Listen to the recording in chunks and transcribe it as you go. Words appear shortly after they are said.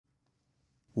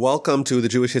Welcome to the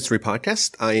Jewish History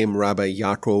Podcast. I am Rabbi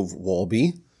Yaakov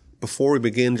Wolbe. Before we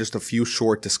begin, just a few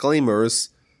short disclaimers.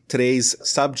 Today's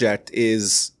subject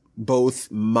is both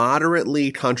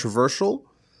moderately controversial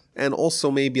and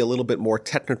also maybe a little bit more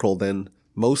technical than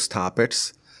most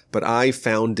topics, but I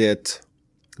found it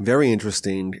very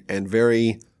interesting and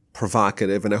very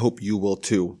provocative, and I hope you will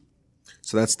too.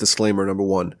 So that's disclaimer number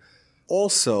one.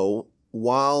 Also,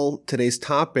 while today's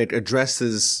topic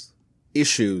addresses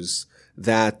issues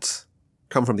that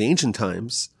come from the ancient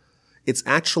times, it's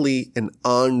actually an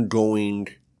ongoing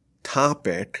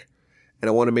topic, and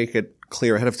I want to make it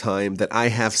clear ahead of time that I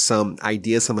have some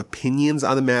ideas, some opinions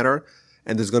on the matter,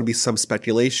 and there's going to be some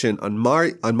speculation on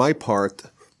my part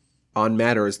on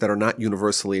matters that are not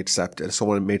universally accepted. So I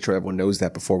want to make sure everyone knows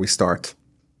that before we start.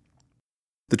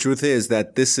 The truth is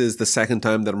that this is the second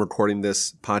time that I'm recording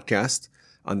this podcast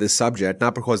on this subject,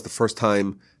 not because the first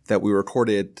time that we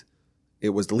recorded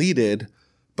it was deleted,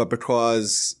 but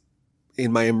because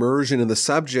in my immersion in the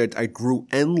subject, I grew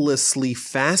endlessly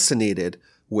fascinated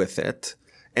with it.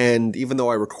 And even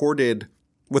though I recorded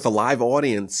with a live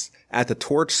audience at the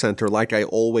Torch Center, like I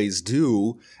always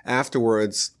do,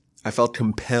 afterwards, I felt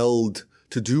compelled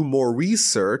to do more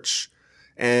research.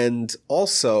 And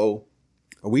also,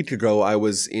 a week ago, I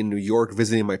was in New York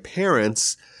visiting my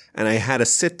parents, and I had a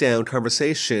sit-down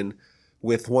conversation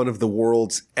with one of the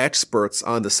world's experts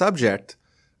on the subject,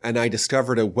 and I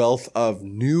discovered a wealth of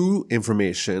new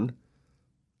information,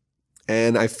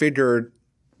 and I figured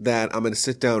that I'm going to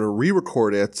sit down and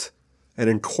re-record it and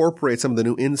incorporate some of the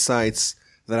new insights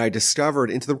that I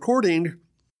discovered into the recording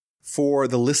for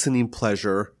the listening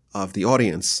pleasure of the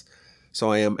audience.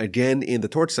 So I am again in the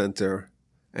Torch Center,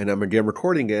 and I'm again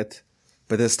recording it,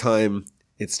 but this time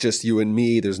it's just you and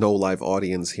me. There's no live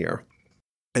audience here.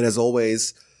 And as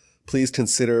always, please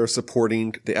consider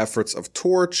supporting the efforts of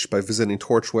Torch by visiting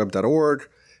torchweb.org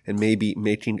and maybe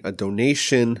making a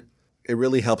donation. It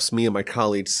really helps me and my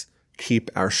colleagues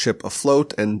keep our ship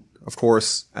afloat. And of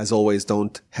course, as always,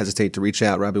 don't hesitate to reach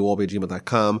out,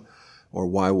 rabbiwolbe@gmail.com or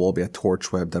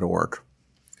ywolbe@torchweb.org.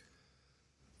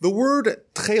 The word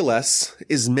Techeiles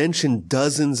is mentioned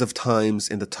dozens of times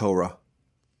in the Torah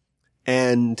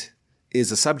and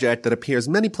is a subject that appears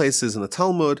many places in the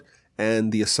Talmud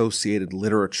and the associated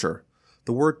literature.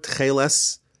 The word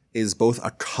Techeiles is both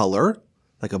a color,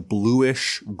 like a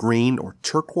bluish green or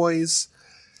turquoise,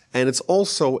 and it's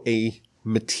also a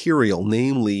material,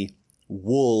 namely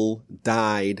wool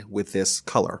dyed with this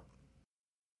color.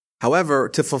 However,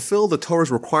 to fulfill the Torah's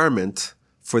requirement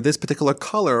for this particular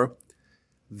color,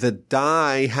 the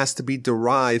dye has to be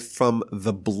derived from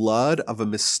the blood of a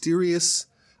mysterious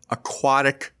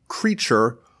aquatic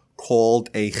creature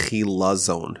called a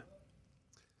chilazon.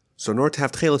 So in order to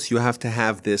have Techeiles, you have to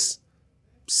have this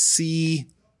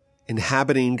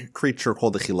sea-inhabiting creature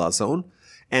called the chilazon,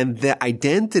 and the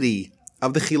identity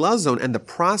of the chilazon and the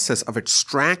process of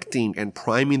extracting and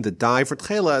priming the dye for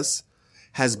Techeiles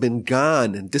has been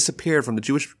gone and disappeared from the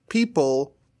Jewish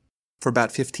people for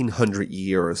about 1,500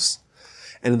 years.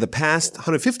 And in the past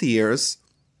 150 years,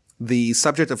 the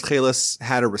subject of Techeiles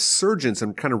had a resurgence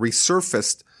and kind of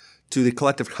resurfaced to the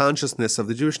collective consciousness of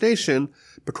the Jewish nation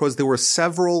because there were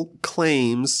several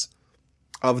claims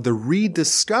of the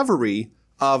rediscovery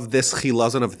of this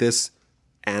chilazon, of this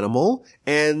animal,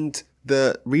 and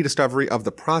the rediscovery of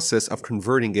the process of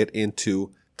converting it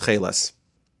into Techeiles.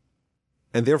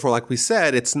 And therefore, like we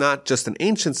said, it's not just an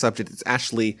ancient subject, it's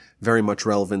actually very much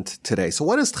relevant today. So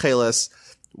what is Techeiles?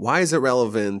 Why is it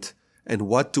relevant? And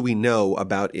what do we know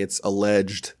about its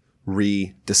alleged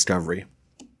rediscovery?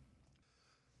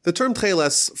 The term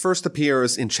Techeiles first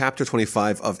appears in chapter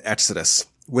 25 of Exodus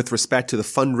with respect to the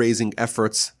fundraising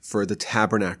efforts for the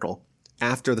tabernacle.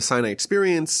 After the Sinai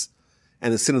experience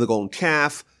and the sin of the golden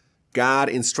calf, God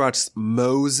instructs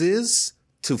Moses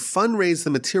to fundraise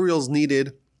the materials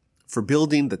needed for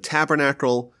building the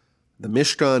tabernacle, the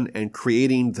Mishkan, and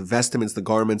creating the vestments, the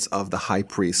garments of the high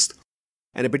priest.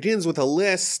 And it begins with a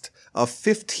list of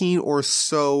 15 or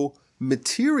so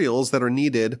materials that are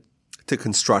needed to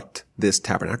construct this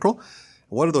tabernacle.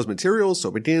 What are those materials? So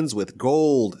it begins with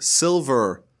gold,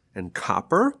 silver, and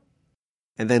copper.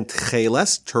 And then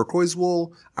Techeiles, turquoise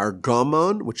wool,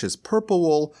 argamon, which is purple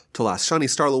wool, tolas shani,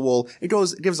 scarlet wool. It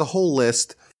gives a whole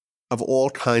list of all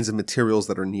kinds of materials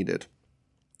that are needed.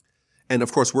 And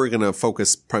of course, we're going to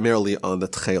focus primarily on the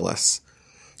Techeiles.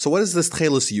 So what is this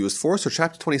Techeiles used for? So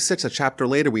chapter 26, a chapter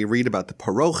later, we read about the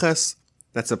paroches.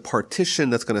 That's a partition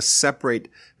that's going to separate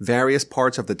various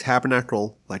parts of the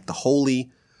tabernacle, like the holy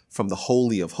from the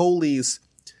Holy of Holies.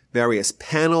 Various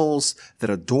panels that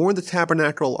adorn the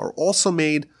tabernacle are also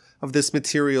made of this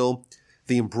material.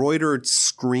 The embroidered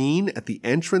screen at the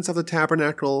entrance of the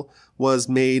tabernacle was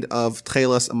made of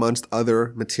Techeiles amongst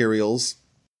other materials.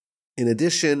 In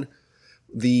addition,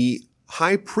 the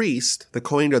high priest, the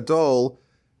Kohen Gadol,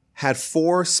 had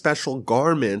 4 special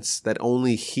garments that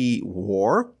only he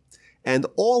wore, and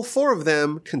all 4 of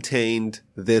them contained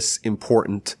this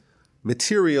important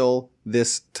material,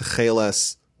 this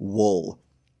Techeiles wool.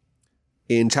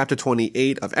 In chapter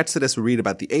 28 of Exodus, we read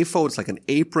about the ephod. It's like an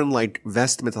apron-like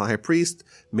vestment of the high priest,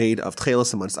 made of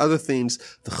Techeiles amongst other things.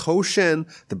 The choshen,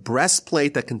 the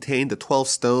breastplate that contained the 12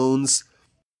 stones,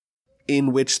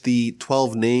 in which the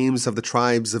 12 names of the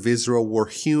tribes of Israel were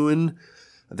hewn.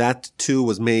 That too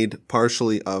was made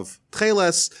partially of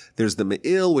Techeiles. There's the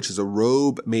me'il, which is a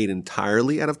robe made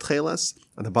entirely out of Techeiles.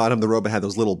 On the bottom of the robe, it had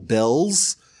those little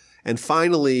bells. And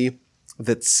finally,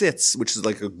 the tzitz, which is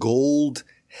like a gold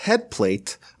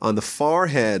headplate on the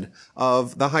forehead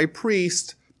of the high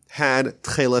priest, had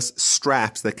Techeiles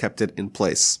straps that kept it in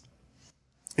place.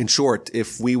 In short,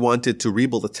 if we wanted to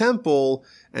rebuild the temple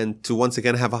and to once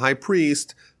again have a high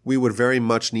priest, we would very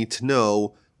much need to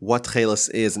know what Techeiles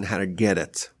is and how to get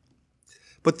it.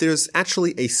 But there's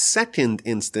actually a second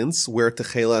instance where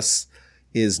Techeiles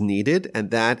is needed,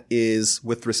 and that is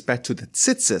with respect to the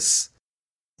tzitzis,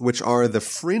 which are the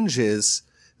fringes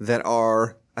that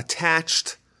are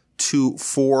attached to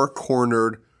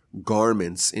 4-cornered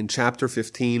garments. In chapter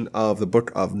 15 of the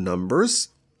book of Numbers,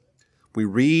 we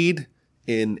read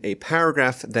in a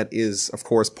paragraph that is, of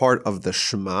course, part of the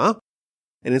Shema,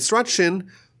 an instruction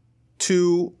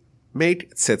to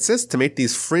make tzitzis, to make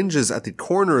these fringes at the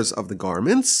corners of the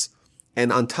garments,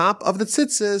 and on top of the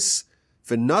tzitzis,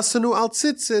 v'nasanu al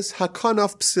tzitzis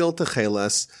hakanaf psil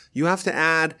Techeiles, you have to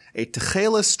add a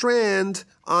Techeiles strand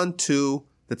onto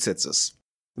the tzitzis.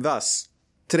 Thus,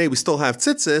 today we still have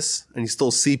tzitzis, and you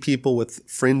still see people with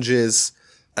fringes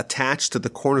attached to the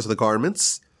corners of the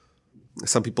garments.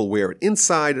 Some people wear it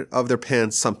inside of their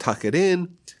pants, some tuck it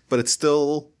in, but it's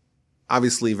still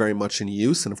obviously very much in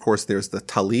use. And of course, there's the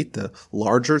talit, the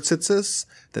larger tzitzis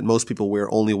that most people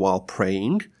wear only while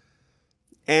praying.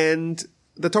 And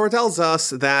the Torah tells us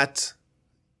that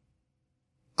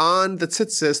on the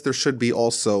tzitzis, there should be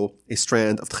also a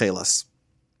strand of Techeiles.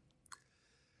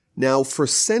 Now, for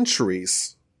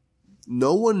centuries,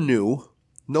 no one knew,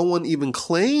 no one even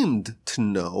claimed to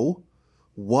know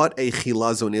what a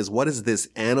chilazon is. What is this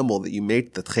animal that you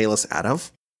make the Techeiles out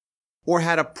of? Or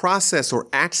how to process or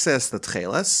access the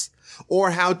Techeiles,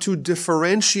 or how to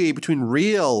differentiate between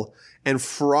real and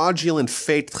fraudulent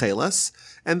fake Techeiles.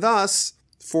 And thus,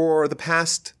 for the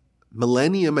past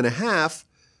millennium and a half,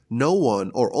 no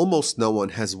one, or almost no one,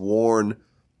 has worn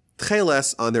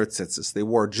Techeiles on their tzitzis. They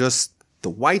wore just the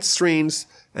white strings,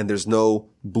 and there's no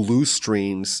blue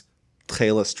strings,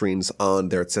 Techeiles strings on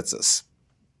their tzitzis.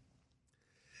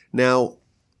 Now,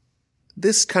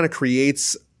 this kind of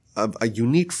creates a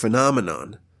unique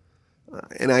phenomenon,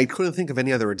 and I couldn't think of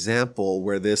any other example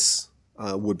where this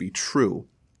would be true.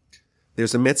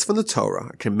 There's a mitzvah in the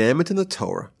Torah, a commandment in the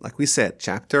Torah, like we said,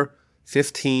 chapter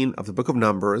 15 of the book of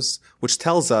Numbers, which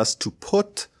tells us to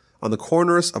put on the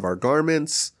corners of our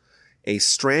garments a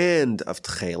strand of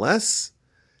Techeiles,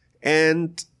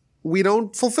 and we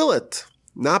don't fulfill it.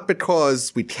 Not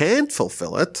because we can't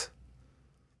fulfill it.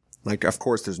 Like, of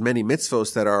course, there's many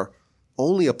mitzvos that are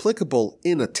only applicable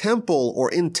in a temple or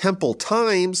in temple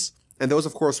times, and those,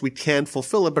 of course, we can't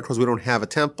fulfill it because we don't have a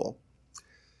temple.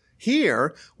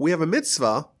 Here, we have a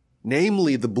mitzvah,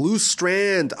 namely the blue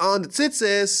strand on the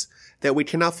tzitzis, that we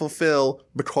cannot fulfill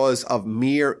because of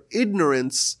mere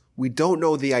ignorance. We don't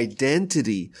know the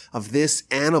identity of this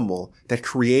animal that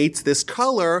creates this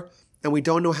color, and we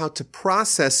don't know how to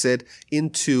process it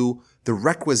into the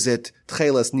requisite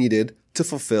Techeiles needed to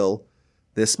fulfill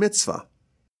this mitzvah.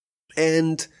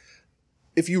 And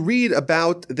if you read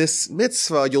about this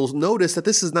mitzvah, you'll notice that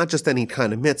this is not just any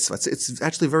kind of mitzvah. It's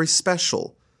actually very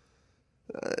special.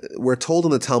 We're told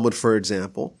in the Talmud, for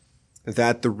example,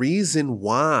 that the reason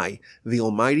why the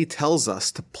Almighty tells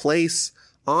us to place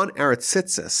on our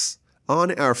tzitzis,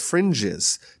 on our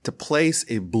fringes, to place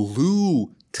a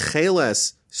blue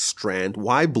Techeiles strand.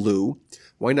 Why blue?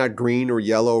 Why not green or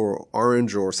yellow or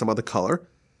orange or some other color?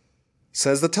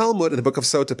 Says the Talmud in the book of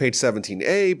Sota, page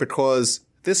 17a, because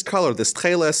this color, this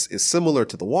Techeiles, is similar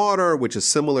to the water, which is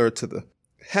similar to the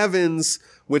heavens,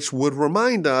 which would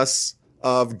remind us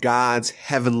of God's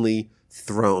heavenly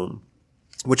throne,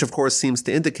 which of course seems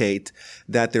to indicate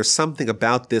that there's something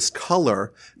about this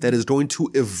color that is going to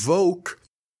evoke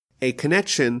a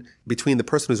connection between the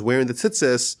person who's wearing the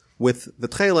tzitzis with the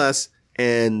Techeiles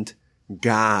and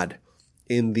God.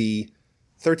 In the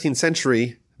 13th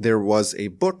century, there was a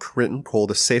book written called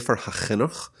the Sefer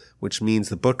HaChinuch, which means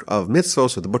the book of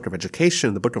mitzvos, or the book of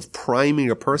education, the book of priming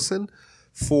a person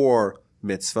for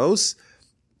mitzvos.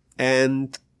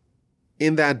 And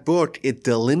in that book, it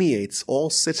delineates all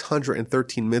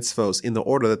 613 mitzvos in the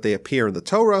order that they appear in the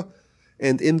Torah.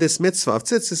 And in this mitzvah of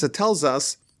tzitzis, it tells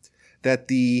us that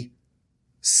the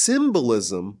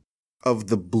symbolism of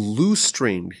the blue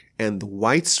string and the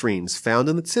white strings found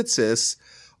in the tzitzis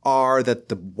are that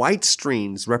the white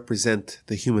strings represent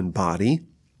the human body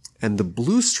and the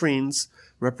blue strings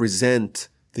represent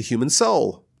the human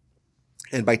soul.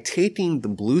 And by taking the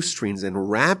blue strings and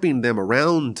wrapping them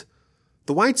around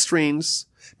the white strings,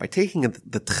 by taking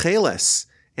the Techeiles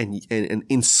and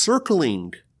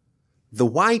encircling the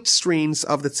white strings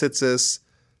of the tzitzis,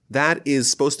 that is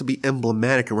supposed to be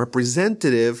emblematic and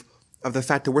representative of the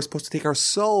fact that we're supposed to take our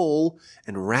soul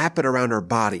and wrap it around our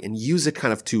body and use it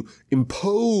kind of to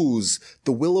impose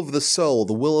the will of the soul,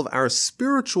 the will of our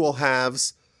spiritual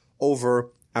halves over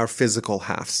our physical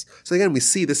halves. So again, we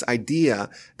see this idea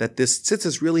that this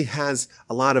tzitzis really has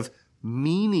a lot of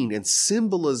meaning and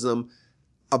symbolism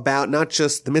about not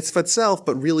just the mitzvah itself,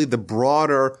 but really the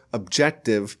broader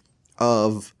objective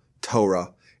of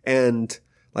Torah. And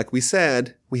like we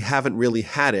said, we haven't really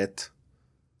had it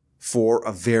for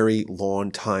a very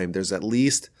long time. There's at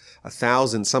least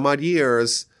 1,000 some odd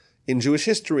years in Jewish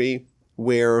history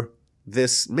where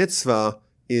this mitzvah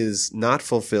is not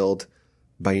fulfilled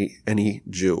by any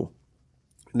Jew.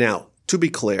 Now, to be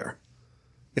clear,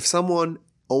 if someone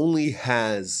only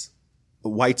has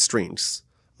white strings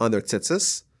on their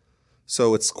tzitzis,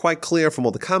 so it's quite clear from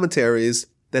all the commentaries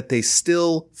that they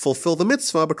still fulfill the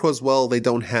mitzvah because, well, they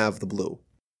don't have the blue.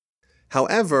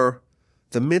 However,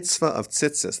 the mitzvah of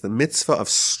tzitzis, the mitzvah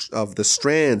of the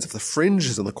strands, of the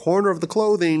fringes on the corner of the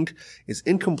clothing is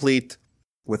incomplete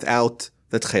without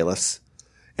the Techeiles.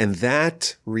 And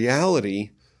that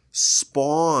reality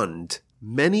spawned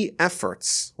many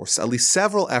efforts, or at least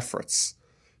several efforts,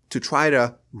 to try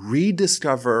to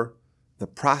rediscover the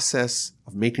process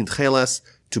of making Techeiles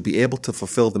to be able to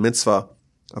fulfill the mitzvah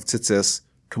of tzitzis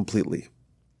completely.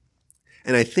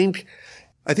 And I think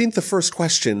the first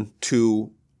question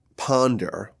to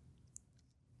ponder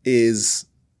is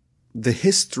the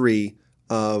history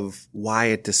of why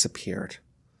it disappeared.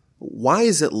 Why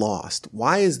is it lost?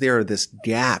 Why is there this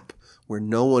gap where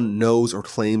no one knows or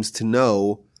claims to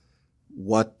know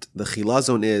what the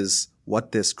chilazon is,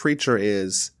 what this creature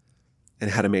is,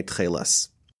 and how to make Techeiles?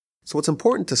 So what's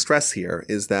important to stress here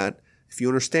is that if you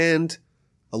understand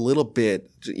a little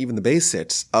bit, even the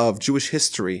basics of Jewish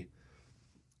history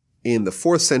in the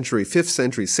 4th century, 5th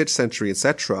century, 6th century,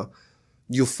 etc.,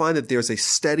 you'll find that there's a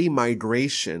steady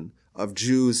migration of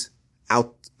Jews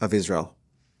out of Israel,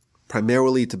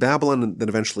 primarily to Babylon and then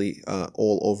eventually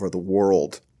all over the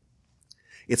world.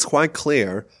 It's quite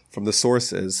clear from the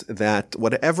sources that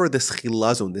whatever this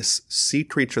chilazon, this sea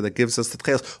creature that gives us the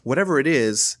Techeiles, whatever it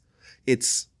is, it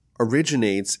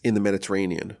originates in the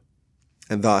Mediterranean.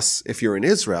 And thus, if you're in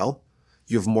Israel,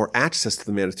 you have more access to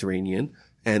the Mediterranean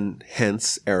and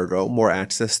hence, ergo, more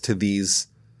access to these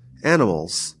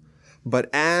animals. But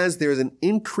as there's an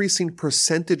increasing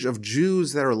percentage of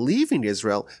Jews that are leaving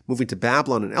Israel, moving to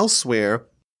Babylon and elsewhere,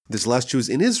 there's less Jews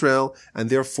in Israel, and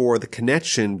therefore the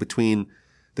connection between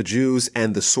the Jews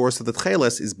and the source of the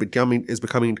Techeiles is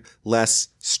becoming less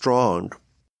strong.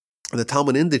 And the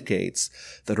Talmud indicates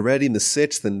that already in the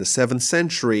 6th and the 7th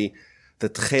century, the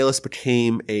Techeiles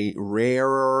became a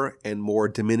rarer and more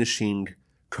diminishing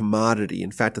commodity.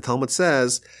 In fact, the Talmud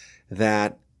says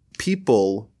that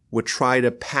people would try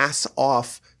to pass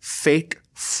off fake,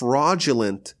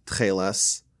 fraudulent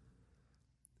Techeiles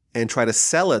and try to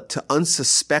sell it to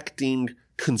unsuspecting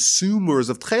consumers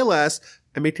of Techeiles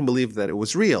and make them believe that it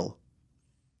was real.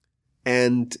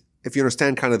 And if you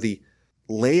understand kind of the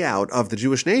layout of the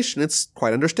Jewish nation, it's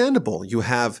quite understandable. You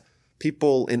have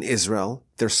people in Israel,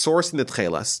 they're sourcing the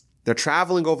Techeiles, they're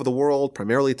traveling over the world,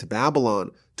 primarily to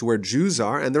Babylon, to where Jews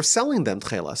are, and they're selling them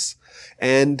Techeiles.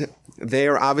 And they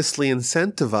are obviously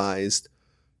incentivized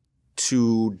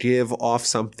to give off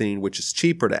something which is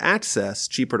cheaper to access,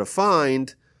 cheaper to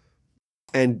find,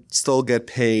 and still get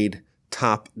paid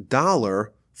top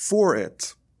dollar for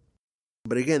it.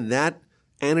 But again, that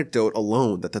anecdote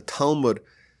alone, that the Talmud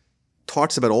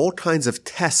talks about all kinds of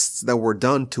tests that were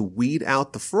done to weed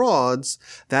out the frauds,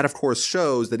 that of course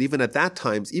shows that even at that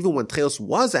time, even when Techeiles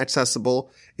was accessible,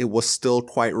 it was still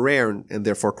quite rare and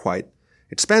therefore quite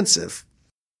expensive.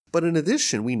 But in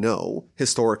addition, we know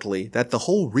historically that the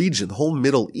whole region, the whole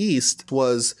Middle East,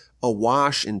 was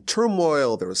awash in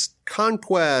turmoil. There was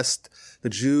conquest. The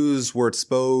Jews were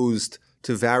exposed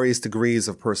to various degrees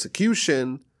of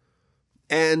persecution.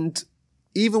 And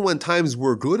even when times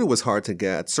were good, it was hard to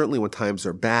get. Certainly when times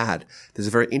are bad, there's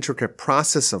a very intricate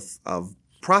process of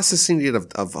processing it,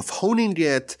 of honing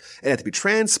it. It had to be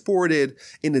transported.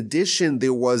 In addition,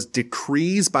 there was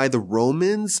decrees by the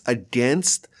Romans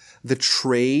against the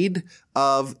trade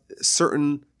of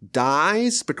certain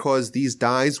dyes because these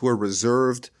dyes were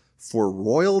reserved for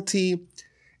royalty.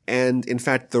 And in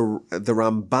fact, the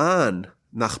Ramban,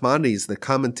 Nachmanides, the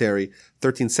commentary,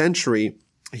 13th century,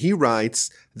 he writes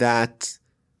that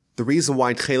the reason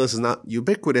why Techeiles is not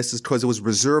ubiquitous is because it was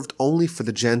reserved only for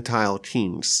the Gentile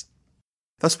kings.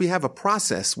 Thus, we have a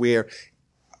process where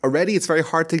already it's very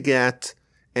hard to get,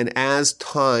 and as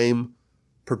time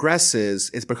progresses,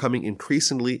 it's becoming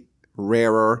increasingly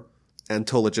rarer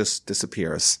until it just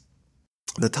disappears.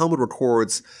 The Talmud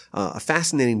records a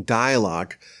fascinating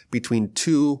dialogue between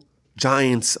two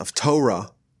giants of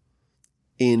Torah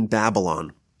in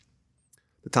Babylon.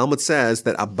 The Talmud says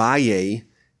that Abaye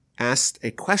asked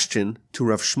a question to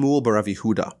Rav Shmuel bar Rav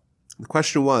Yehuda. The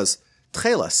question was,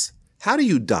 Techeiles, how do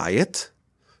you dye it?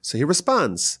 So he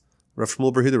responds. Rav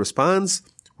Shmuel bar Yehuda responds,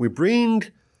 we bring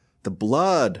the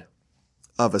blood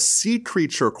of a sea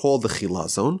creature called the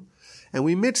chilazon, and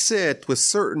we mix it with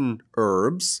certain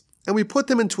herbs, and we put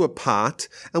them into a pot,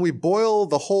 and we boil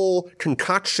the whole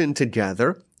concoction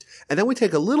together, and then we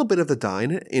take a little bit of the dye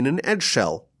in an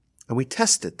eggshell, and we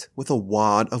test it with a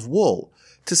wad of wool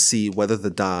to see whether the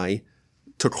dye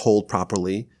took hold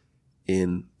properly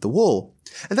in the wool.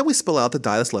 And then we spill out the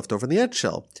dye that's left over in the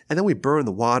eggshell. And then we burn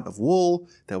the wad of wool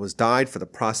that was dyed for the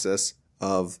process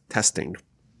of testing.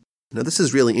 Now, this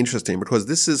is really interesting because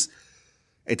this is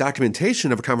a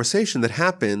documentation of a conversation that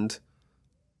happened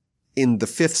in the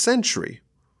 5th century.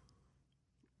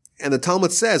 And the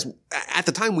Talmud says, at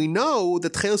the time we know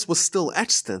that Techeiles was still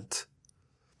extant.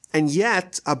 And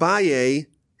yet, Abaye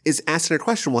is asking a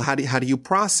question, well, how do you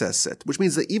process it? Which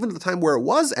means that even at the time where it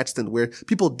was extant, where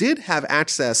people did have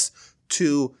access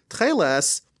to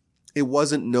Techeiles, it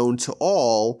wasn't known to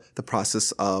all the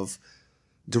process of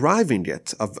deriving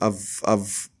it,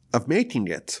 of making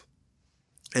it.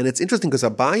 And it's interesting because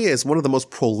Abaye is one of the most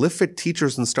prolific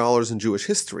teachers and scholars in Jewish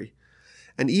history.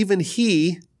 And even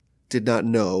he did not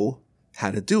know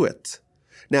how to do it.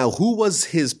 Now, who was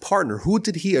his partner? Who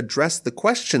did he address the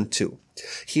question to?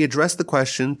 He addressed the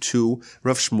question to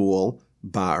Rav Shmuel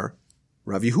bar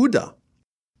Rav Yehuda.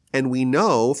 And we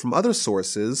know from other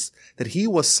sources that he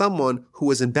was someone who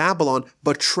was in Babylon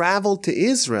but traveled to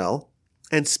Israel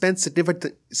and spent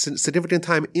significant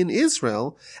time in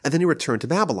Israel, and then he returned to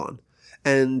Babylon.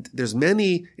 And there's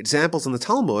many examples in the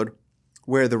Talmud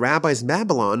where the rabbis in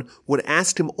Babylon would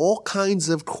ask him all kinds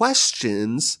of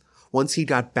questions once he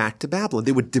got back to Babylon.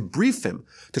 They would debrief him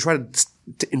to try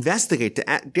to investigate,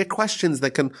 to get questions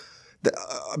that can,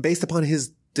 based upon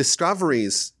his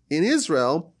discoveries in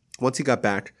Israel, once he got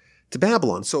back to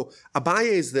Babylon. So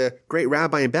Abaye is the great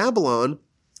rabbi in Babylon,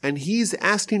 and he's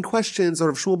asking questions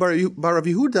of Shmuel bar Rav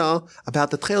Yehuda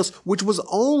about the Techeiles, which was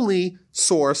only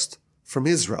sourced from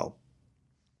Israel.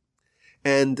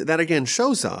 And that again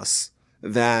shows us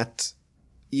that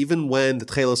even when the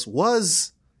Techeiles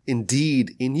was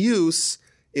indeed in use,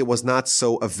 it was not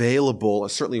so available, or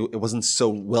certainly it wasn't so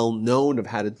well known of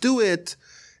how to do it,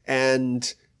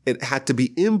 and it had to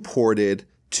be imported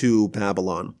to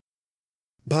Babylon.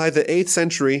 By the 8th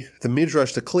century, the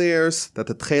Midrash declares that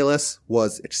the Techeiles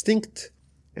was extinct,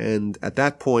 and at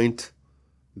that point,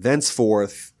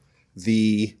 thenceforth,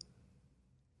 the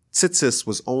tzitzis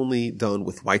was only done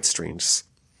with white streams.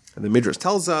 And the Midrash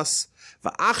tells us,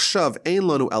 V'achshav ein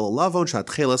lanu ela lavon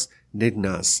she'atcheles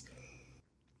nignaz.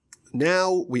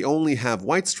 Now we only have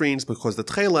white streams because the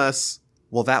Techeiles,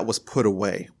 well, that was put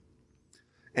away.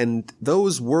 And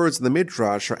those words in the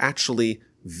Midrash are actually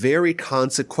very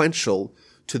consequential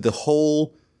to the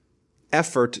whole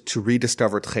effort to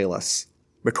rediscover Techeiles.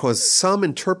 Because some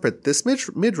interpret this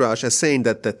Midrash as saying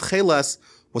that the Techeiles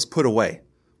was put away.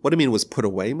 What do you mean was put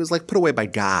away? It was like put away by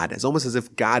God. It's almost as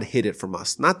if God hid it from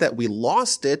us. Not that we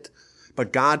lost it,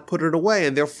 but God put it away,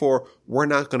 and therefore we're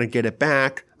not going to get it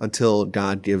back until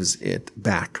God gives it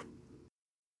back.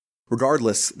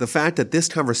 Regardless, the fact that this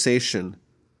conversation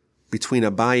between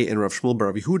Abaye and Rav Shmuel bar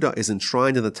Rav Yehuda is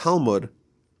enshrined in the Talmud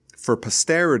for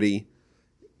posterity,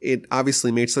 it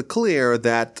obviously makes it clear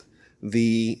that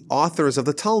the authors of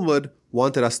the Talmud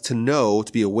wanted us to know,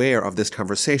 to be aware of this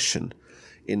conversation.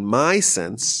 In my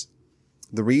sense,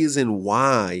 the reason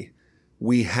why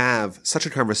we have such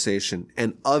a conversation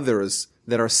and others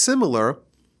that are similar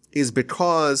is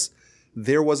because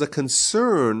there was a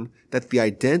concern that the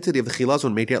identity of the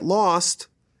chilazon may get lost.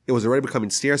 It was already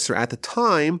becoming scarcer at the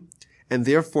time, and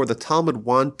therefore the Talmud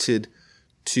wanted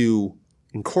to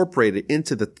incorporate it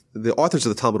into the authors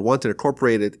of the Talmud wanted to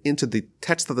incorporate it into the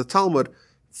text of the Talmud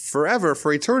forever,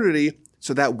 for eternity,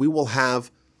 so that we will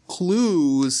have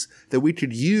clues that we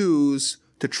could use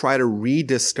to try to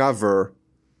rediscover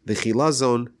the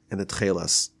chilazon and the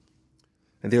Techeiles.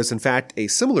 And there's in fact a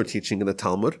similar teaching in the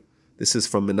Talmud. This is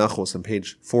from Menachos on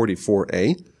page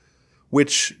 44a,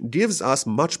 which gives us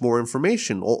much more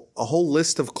information, a whole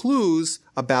list of clues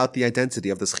about the identity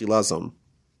of this chilazon.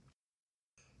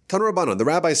 Tanu Rabbanan, the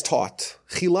rabbis taught,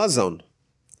 chilazon.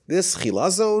 This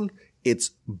chilazon,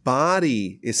 its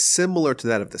body is similar to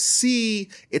that of the sea.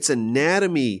 Its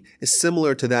anatomy is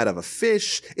similar to that of a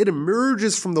fish. It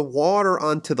emerges from the water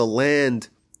onto the land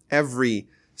every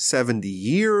 70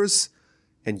 years,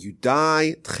 and you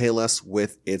dye Techeiles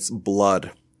with its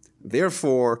blood.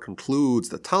 Therefore, concludes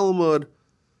the Talmud,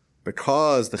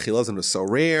 because the chilazon is so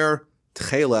rare,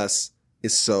 Techeiles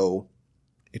is so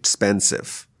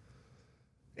expensive.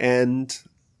 And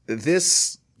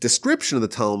this description of the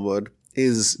Talmud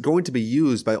is going to be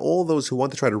used by all those who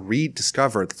want to try to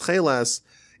rediscover the Techeiles.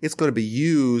 It's going to be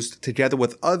used together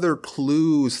with other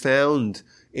clues found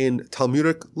in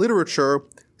Talmudic literature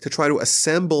to try to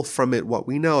assemble from it what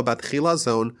we know about the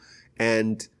chilazon,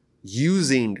 and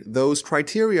using those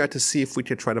criteria to see if we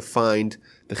could try to find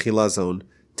the chilazon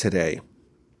today.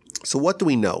 So what do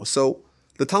we know? So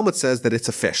the Talmud says that it's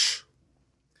a fish.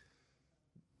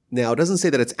 Now, it doesn't say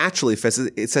that it's actually a fish.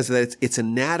 It says that its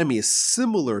anatomy is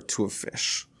similar to a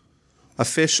fish. A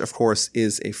fish, of course,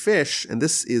 is a fish, and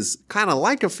this is kind of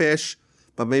like a fish,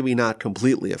 but maybe not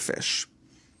completely a fish.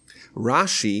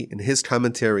 Rashi, in his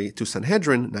commentary to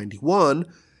Sanhedrin 91,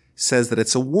 says that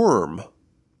it's a worm.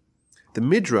 The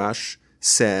Midrash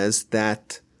says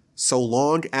that so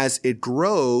long as it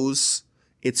grows,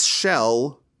 its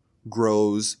shell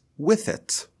grows with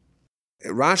it.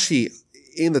 Rashi,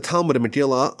 in the Talmud of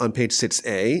Megillah on page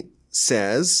 6a,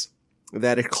 says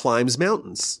that it climbs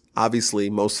mountains. Obviously,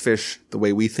 most fish, the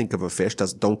way we think of a fish,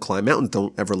 don't climb mountains,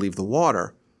 don't ever leave the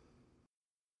water.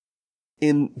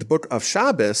 In the book of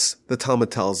Shabbos, the Talmud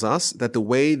tells us that the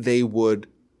way they would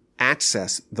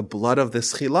access the blood of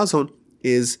this chilazon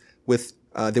is with,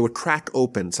 they would crack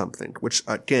open something, which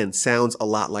again sounds a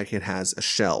lot like it has a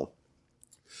shell.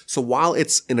 So while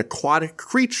it's an aquatic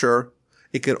creature,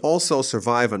 it could also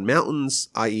survive on mountains,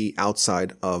 i.e.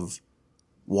 outside of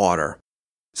water.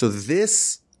 So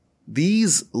these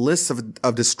lists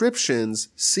of descriptions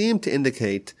seem to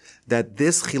indicate that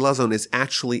this chilazon is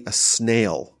actually a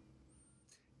snail.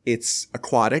 It's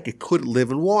aquatic, it could live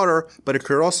in water, but it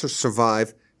could also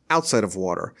survive outside of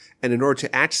water. And in order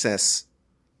to access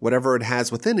whatever it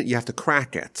has within it, you have to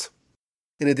crack it.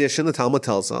 In addition, the Talmud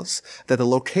tells us that the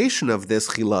location of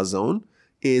this chilazon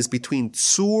is between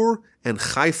Tzur and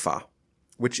Haifa,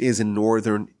 which is in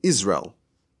northern Israel.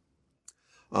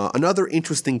 Another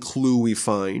interesting clue we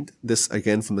find, this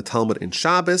again from the Talmud in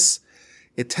Shabbos,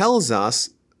 it tells us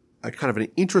a kind of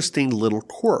an interesting little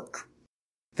quirk,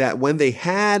 that when they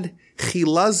had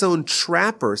chilazon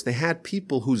trappers, they had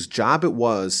people whose job it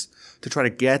was to try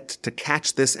to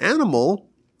catch this animal,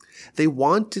 they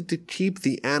wanted to keep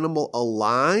the animal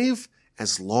alive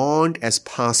as long as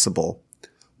possible.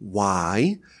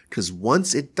 Why? Because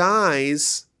once it's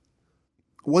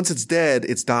dead,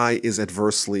 its dye is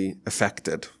adversely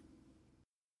affected.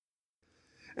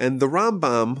 And the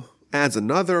Rambam adds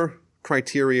another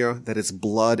criteria, that its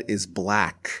blood is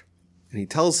black. And he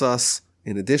tells us,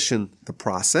 in addition, the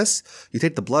process. You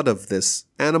take the blood of this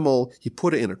animal, you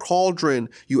put it in a cauldron,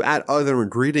 you add other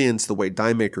ingredients the way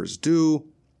dye makers do,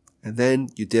 and then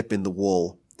you dip in the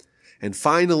wool. And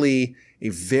finally, a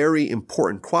very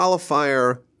important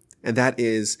qualifier, and that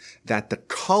is that the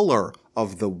color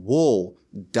of the wool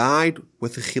dyed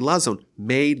with the chilazon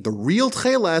made the real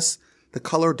Techeiles, the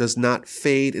color does not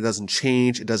fade, it doesn't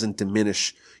change, it doesn't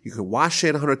diminish. You can wash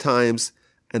it 100 times,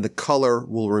 and the color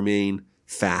will remain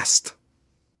fast.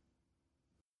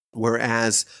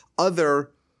 Whereas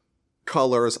other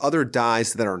colors, other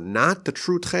dyes that are not the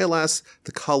true Techeiles,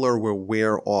 the color will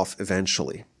wear off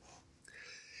eventually.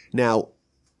 Now,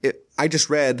 I just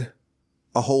read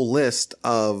a whole list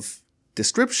of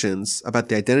descriptions about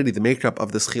the identity, the makeup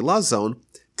of this chilazon.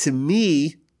 To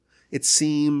me, it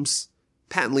seems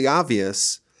patently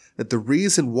obvious that the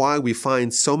reason why we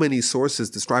find so many sources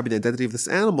describing the identity of this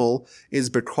animal is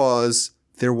because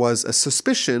there was a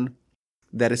suspicion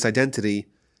that its identity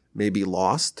may be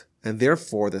lost, and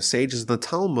therefore the sages of the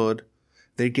Talmud,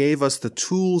 they gave us the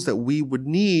tools that we would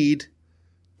need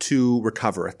to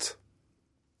recover it.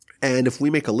 And if we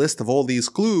make a list of all these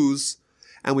clues,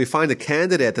 and we find a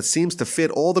candidate that seems to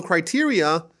fit all the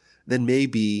criteria, then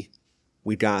maybe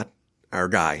we got our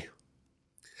guy.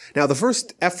 Now, the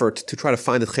first effort to try to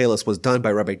find the Techeiles was done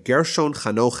by Rabbi Gershon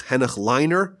Chanoch Henoch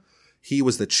Leiner. He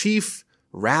was the chief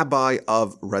rabbi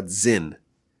of Radzin,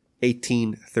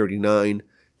 1839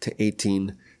 to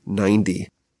 1890.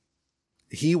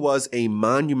 He was a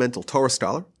monumental Torah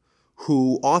scholar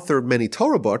who authored many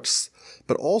Torah books,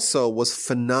 but also was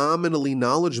phenomenally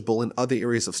knowledgeable in other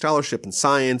areas of scholarship and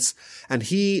science, and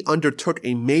he undertook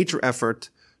a major effort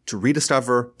to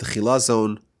rediscover the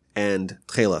chilazon and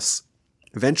Techeiles.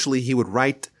 Eventually, he would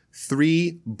write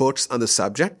 3 books on the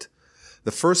subject.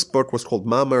 The first book was called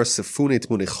Mamar Sefunet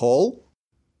Munichol,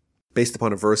 based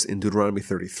upon a verse in Deuteronomy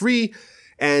 33,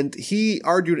 and he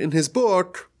argued in his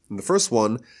book, in the first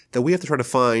one, that we have to try to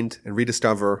find and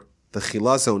rediscover the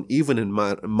chilazon even in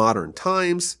modern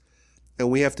times, and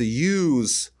we have to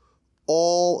use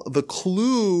all the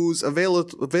clues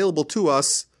available to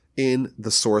us in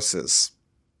the sources.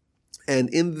 And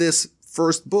in this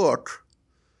first book,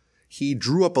 he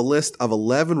drew up a list of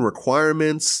 11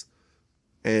 requirements,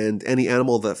 and any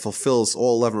animal that fulfills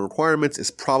all 11 requirements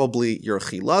is probably your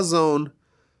chilazon.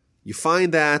 You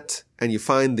find that, and you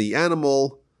find the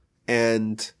animal,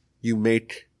 and you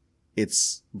make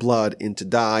its blood into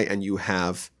dye, and you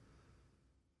have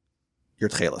your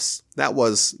Techeiles. That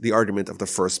was the argument of the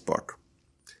first book.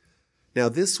 Now,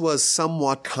 this was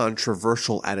somewhat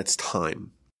controversial at its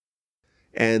time.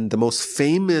 And the most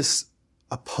famous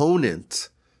opponent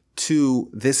to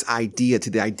this idea, to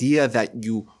the idea that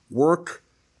you work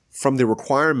from the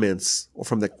requirements or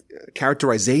from the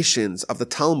characterizations of the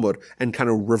Talmud and kind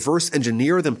of reverse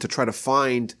engineer them to try to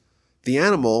find the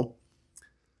animal,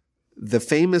 the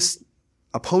famous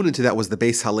opponent to that was the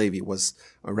Beis Halevi, was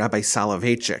Rabbi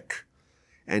Soloveitchik.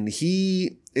 And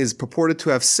he is purported to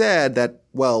have said that,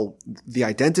 well, the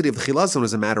identity of the chilazon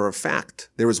is a matter of fact.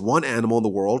 There is one animal in the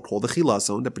world called the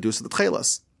chilazon that produces the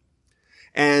Techeiles.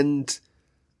 And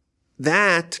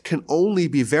that can only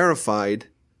be verified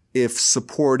if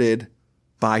supported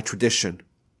by tradition.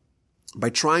 By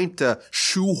trying to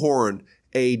shoehorn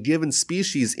a given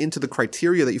species into the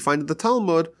criteria that you find in the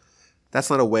Talmud, that's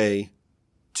not a way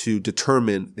to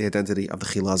determine the identity of the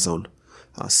chilazon.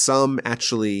 Some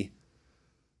actually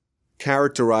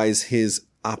characterize his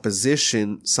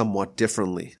opposition somewhat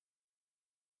differently.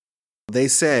 They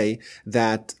say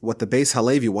that what the Beis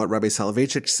Halevi, what Rabbi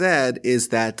Soloveitchik said, is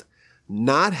that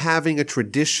not having a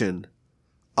tradition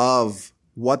of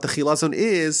what the chilazon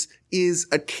is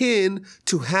akin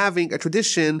to having a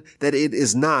tradition that it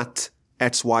is not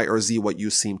X, Y, or Z what you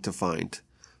seem to find.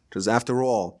 Because after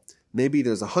all, maybe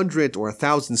there's 100 or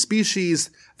 1,000 species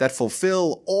that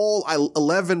fulfill all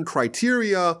 11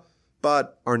 criteria,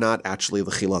 but are not actually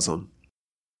the chilazon.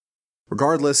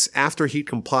 Regardless, after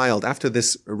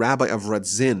this rabbi of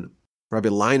Radzin, Rabbi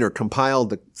Leiner, compiled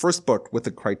the first book with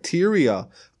the criteria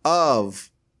of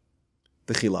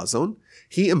the chilazon,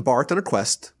 he embarked on a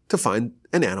quest to find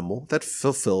an animal that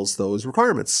fulfills those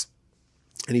requirements.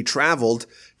 And he traveled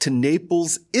to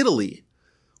Naples, Italy,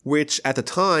 which at the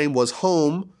time was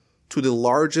home to the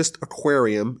largest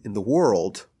aquarium in the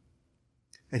world.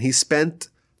 And he spent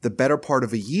the better part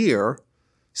of a year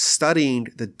studying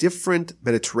the different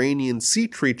Mediterranean sea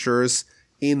creatures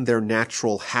in their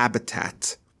natural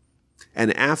habitat.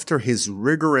 And after his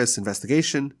rigorous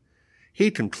investigation, he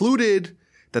concluded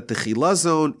that the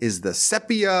chilazon is the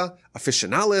Sepia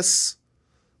officinalis,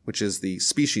 which is the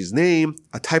species name,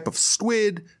 a type of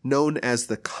squid known as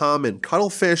the common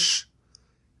cuttlefish.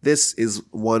 This is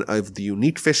one of the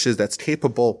unique fishes that's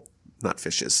capable, not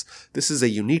fishes. This is a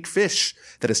unique fish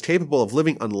that is capable of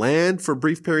living on land for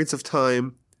brief periods of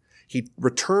time. He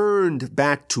returned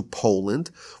back to Poland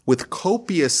with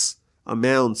copious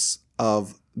amounts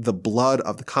of the blood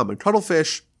of the common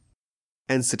cuttlefish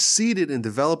and succeeded in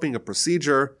developing a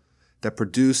procedure that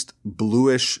produced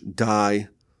bluish dye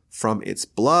from its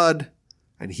blood.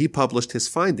 And he published his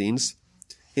findings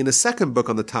in a second book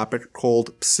on the topic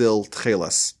called Psil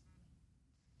Techeiles.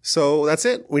 So that's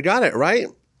it. We got it, right?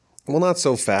 Well, not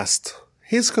so fast.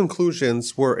 His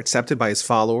conclusions were accepted by his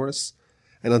followers,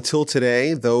 and until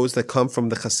today, those that come from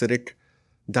the Hasidic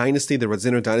dynasty, the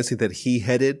Radziner dynasty that he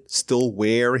headed, still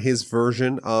wear his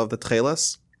version of the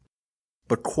Techeiles.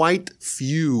 But quite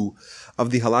few of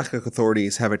the halakhic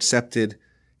authorities have accepted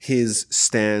his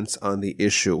stance on the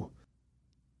issue.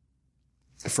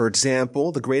 For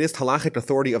example, the greatest halakhic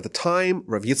authority of the time,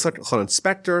 Rav Yitzchak Elchanan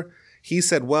Spector, he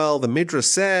said, well, the Midrash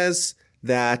says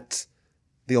that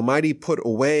the Almighty put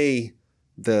away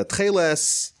the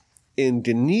Techeiles in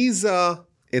Geniza.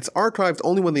 It's archived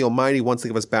only when the Almighty wants to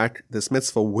give us back this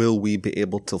mitzvah will we be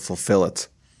able to fulfill it.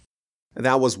 And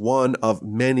that was one of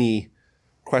many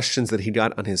questions that he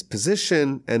got on his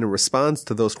position, and in response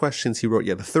to those questions, he wrote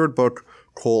yet a third book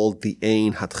called the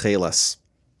Techeiles.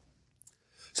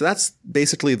 So that's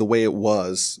basically the way it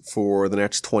was for the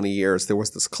next 20 years. There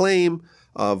was this claim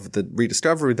of the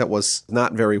rediscovery that was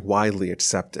not very widely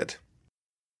accepted.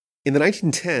 In the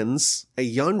 1910s, a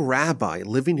young rabbi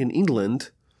living in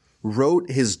England wrote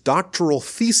his doctoral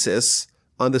thesis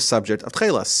on the subject of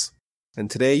Techeiles. And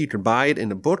today you can buy it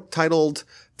in a book titled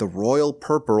The Royal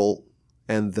Purple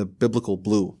and the Biblical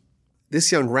Blue.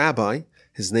 This young rabbi,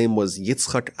 his name was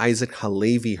Yitzchak Isaac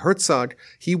Halevi Herzog,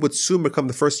 he would soon become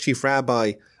the first chief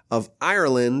rabbi of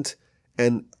Ireland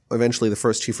and eventually the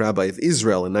first chief rabbi of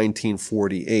Israel in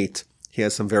 1948. He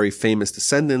has some very famous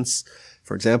descendants.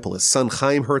 For example, his son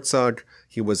Chaim Herzog,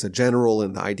 he was a general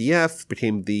in the IDF,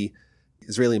 became the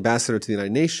Israeli ambassador to the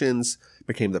United Nations,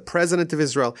 became the president of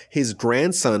Israel. His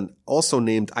grandson, also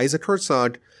named Isaac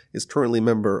Herzog, is currently a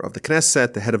member of the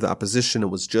Knesset, the head of the opposition,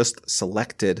 and was just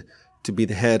selected to be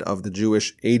the head of the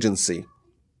Jewish Agency.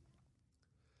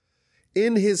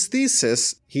 In his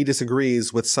thesis, he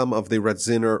disagrees with some of the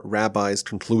Radziner rabbis'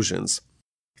 conclusions.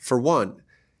 For one,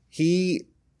 he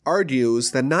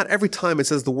argues that not every time it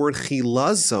says the word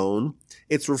chilazon,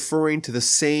 it's referring to the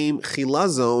same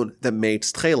chilazon that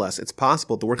makes Techeiles. It's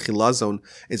possible the word chilazon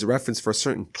is a reference for a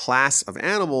certain class of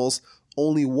animals.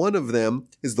 Only one of them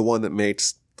is the one that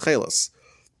makes Techeiles.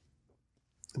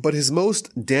 But his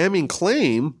most damning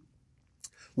claim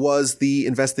was the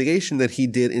investigation that he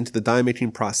did into the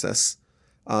dye-making process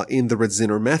in the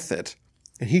Radziner method.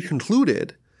 And he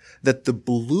concluded that the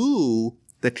blue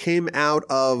that came out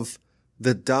of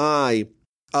the dye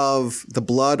of the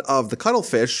blood of the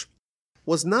cuttlefish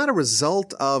was not a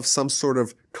result of some sort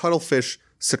of cuttlefish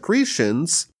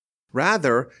secretions.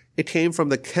 Rather, it came from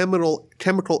the chemical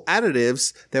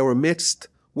additives that were mixed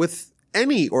with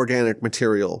any organic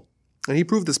material. And he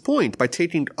proved this point by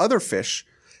taking other fish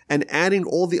and adding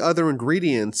all the other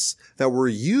ingredients that were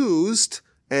used,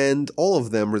 and all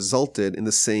of them resulted in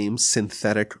the same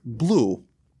synthetic blue.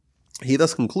 He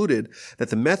thus concluded that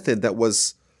the method that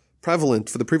was prevalent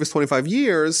for the previous 25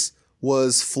 years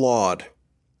was flawed.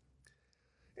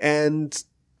 And,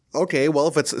 okay, well,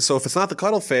 if it's not the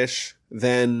cuttlefish,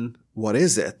 then what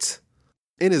is it?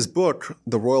 In his book,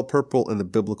 The Royal Purple and the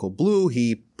Biblical Blue,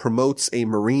 he promotes a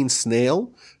marine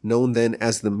snail, known then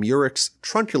as the Murex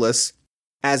trunculus,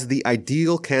 as the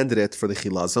ideal candidate for the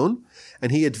chilazon,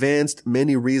 and he advanced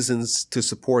many reasons to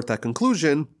support that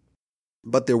conclusion,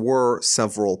 but there were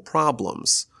several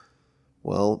problems.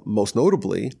 Well, most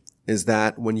notably is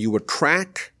that when you would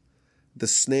crack the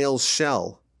snail's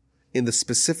shell in the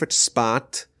specific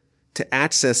spot to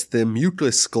access the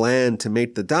mucus gland to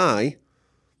make the dye,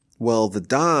 well, the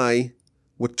dye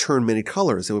would turn many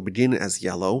colors. It would begin as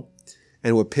yellow,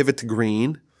 and it would pivot to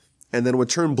green, and then it would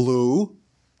turn blue,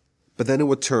 but then it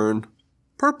would turn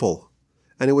purple,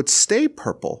 and it would stay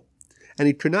purple. And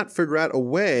he could not figure out a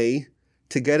way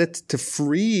to get it to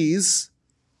freeze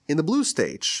in the blue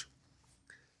stage.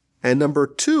 And number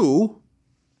two,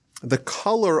 the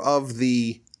color of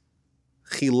the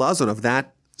chilazon, of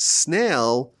that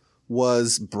snail,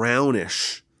 was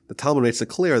brownish. The Talmud makes it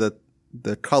clear that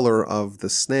the color of the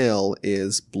snail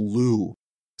is blue.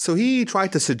 So he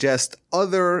tried to suggest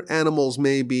other animals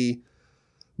maybe,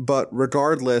 but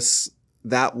regardless,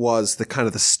 that was the kind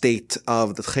of the state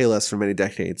of the Techeiles for many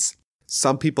decades.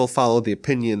 Some people followed the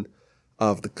opinion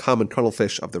of the common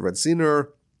cuttlefish of the Radziner,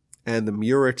 and the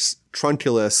Murex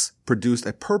trunculus produced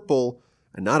a purple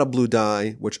and not a blue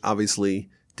dye, which obviously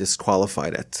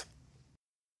disqualified it.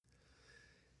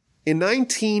 In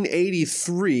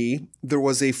 1983, there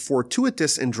was a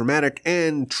fortuitous and dramatic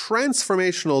and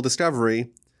transformational discovery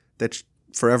that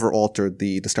forever altered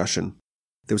the discussion.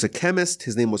 There was a chemist,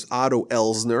 his name was Otto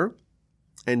Elsner,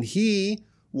 and he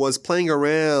was playing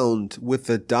around with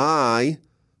the dye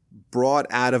brought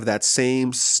out of that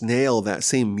same snail, that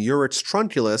same Murex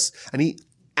trunculus, and he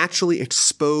actually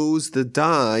exposed the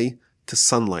dye to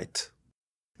sunlight.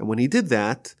 And when he did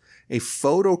that, a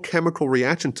photochemical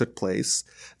reaction took place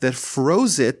that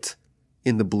froze it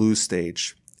in the blue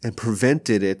stage and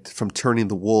prevented it from turning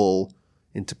the wool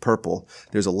into purple.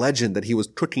 There's a legend that he was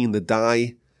cooking the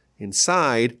dye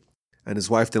inside, and his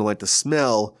wife didn't like the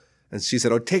smell, and she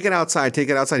said, "Oh, take it outside, take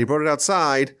it outside." He brought it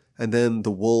outside, and then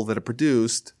the wool that it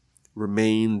produced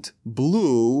remained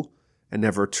blue and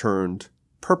never turned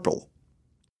purple.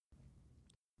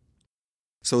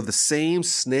 So the same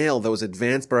snail that was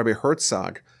advanced by Rabbi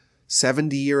Herzog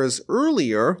 70 years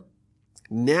earlier,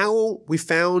 now we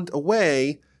found a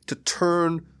way to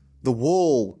turn the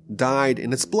wool dyed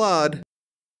in its blood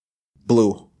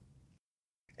blue.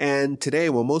 And today,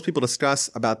 when most people discuss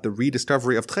about the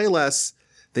rediscovery of Techeiles,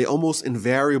 they almost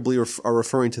invariably are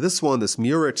referring to this one, this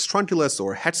Murex trunculus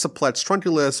or Hexaplex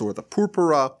trunculus or the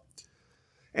purpura.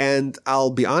 And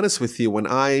I'll be honest with you, when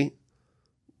I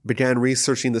began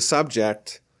researching the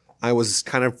subject, I was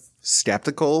kind of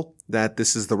skeptical that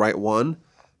this is the right one.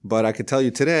 But I can tell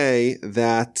you today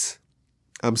that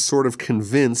I'm sort of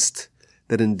convinced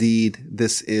that indeed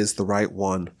this is the right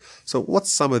one. So what's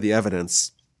some of the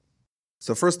evidence?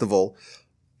 So first of all,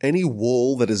 any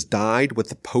wool that is dyed with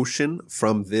the potion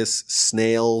from this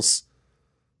snail's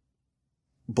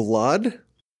blood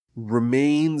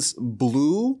remains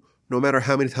blue no matter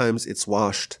how many times it's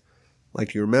washed.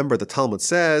 Like you remember, the Talmud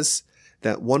says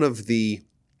that one of the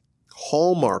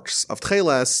hallmarks of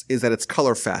Techeiles is that it's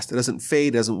color fast. It doesn't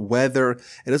fade, it doesn't weather,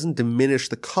 it doesn't diminish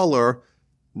the color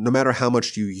no matter how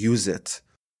much you use it.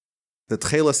 The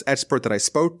Techeiles expert that I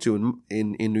spoke to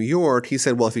in New York, he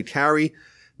said, well, if you carry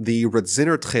the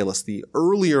Redziner Techeiles, the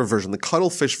earlier version, the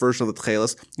cuttlefish version of the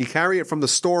Techeiles, you carry it from the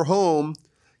store home,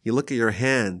 you look at your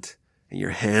hand, and your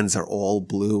hands are all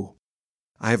blue.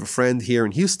 I have a friend here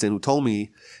in Houston who told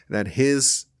me that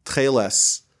his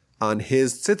Techeiles on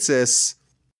his tzitzis,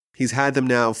 he's had them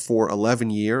now for 11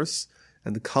 years,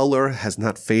 and the color has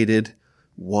not faded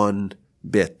one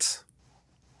bit.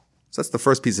 So that's the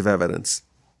first piece of evidence.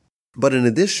 But in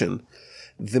addition,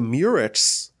 the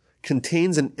murex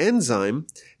contains an enzyme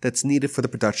that's needed for the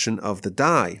production of the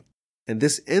dye. And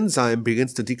this enzyme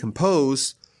begins to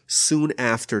decompose soon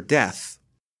after death,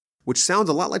 which sounds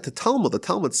a lot like the Talmud. The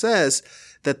Talmud says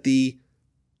that the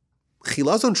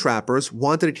chilazon trappers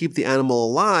wanted to keep the animal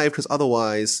alive because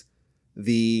otherwise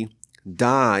the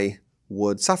dye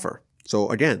would suffer. So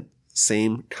again,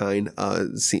 same kind,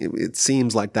 it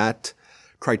seems like that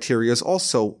criteria is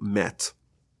also met.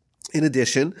 In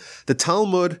addition, the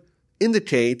Talmud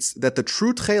indicates that the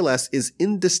true Techeiles is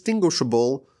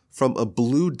indistinguishable from a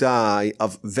blue dye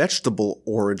of vegetable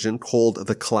origin called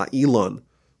the chilazon,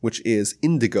 which is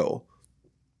indigo.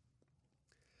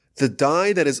 The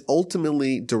dye that is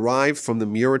ultimately derived from the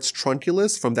Murex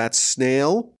trunculus, from that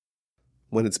snail,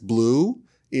 when it's blue,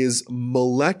 is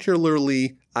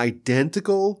molecularly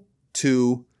identical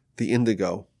to the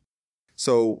indigo.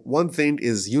 So one thing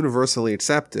is universally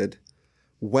accepted: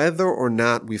 whether or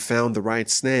not we found the right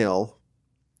snail,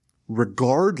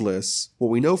 regardless, what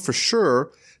we know for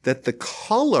sure that the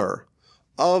color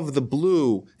of the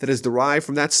blue that is derived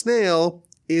from that snail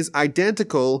is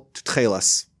identical to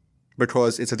Techeiles,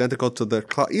 because it's identical to the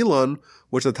chilazon,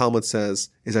 which the Talmud says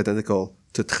is identical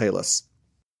to Techeiles.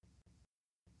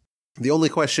 The only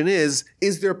question is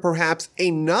there perhaps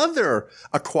another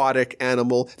aquatic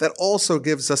animal that also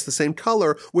gives us the same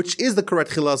color, which is the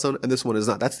correct chilazon, and this one is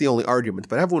not? That's the only argument.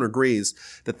 But everyone agrees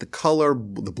that the color,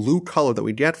 the blue color that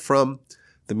we get from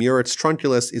the Murex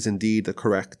trunculus is indeed the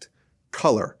correct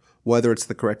color. Whether it's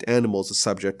the correct animal is a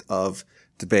subject of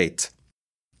debate.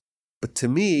 But to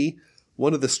me,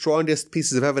 one of the strongest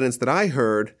pieces of evidence that I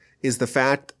heard is the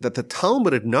fact that the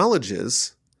Talmud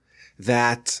acknowledges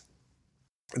that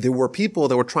there were people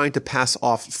that were trying to pass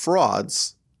off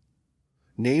frauds,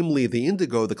 namely the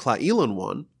indigo, the chilazon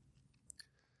one,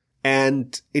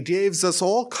 and it gives us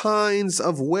all kinds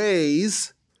of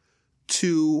ways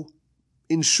to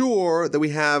ensure that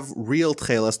we have real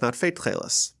Techeiles, not fake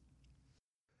Techeiles.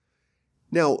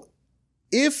 Now,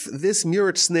 if this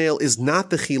Murex snail is not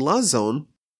the chilazon,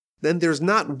 then there's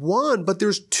not one, but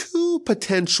there's two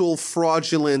potential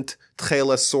fraudulent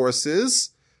Techeiles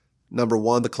sources. Number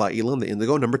one, the chilazon, the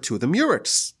indigo. Number two, the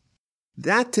Murex.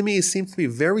 That to me seems to be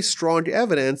very strong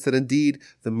evidence that indeed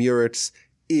the Murex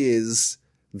is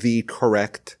the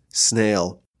correct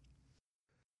snail.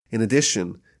 In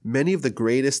addition, many of the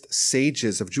greatest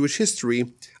sages of Jewish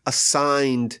history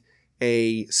assigned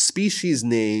a species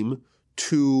name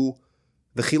to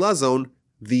the chilazon,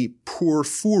 the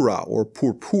purpura or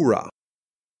purpura.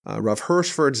 Rav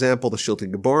Hirsch, for example, the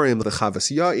Shiltei Geborim, the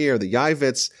Chavas Yair, the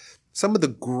Yavitz, some of the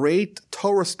great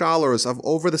Torah scholars of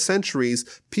over the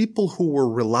centuries, people who were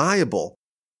reliable,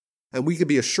 and we could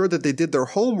be assured that they did their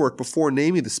homework before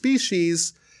naming the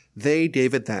species, they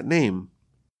gave it that name.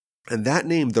 And that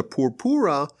name, the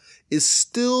purpura, is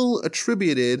still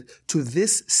attributed to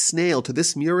this snail, to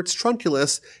this Murex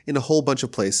trunculus, in a whole bunch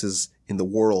of places in the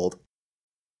world.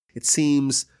 It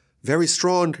seems very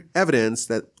strong evidence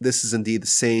that this is indeed the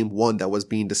same one that was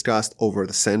being discussed over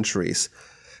the centuries.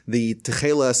 The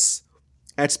Techeiles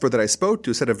expert that I spoke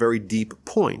to said a very deep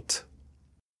point.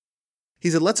 He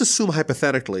said, let's assume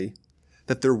hypothetically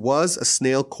that there was a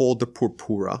snail called the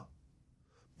purpura,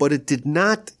 but it did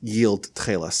not yield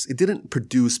Techeiles. It didn't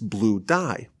produce blue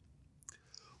dye.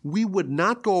 We would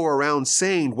not go around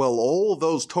saying, well, all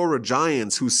those Torah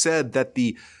giants who said that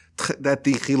the that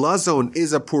the chilazon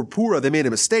is a purpura, they made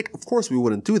a mistake, of course we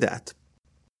wouldn't do that.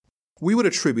 We would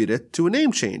attribute it to a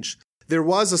name change. There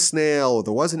was a snail,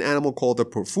 there was an animal called a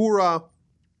purpura,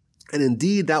 and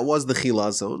indeed that was the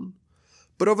chilazon.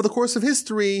 But over the course of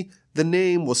history, the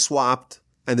name was swapped,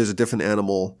 and there's a different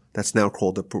animal that's now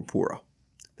called a purpura.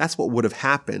 That's what would have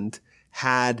happened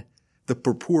had the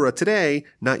purpura today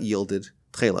not yielded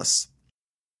Techeiles.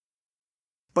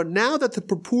 But now that the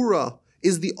purpura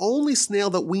is the only snail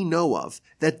that we know of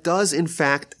that does in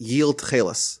fact yield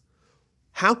Techeiles,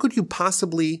 how could you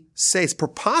possibly say, it's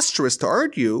preposterous to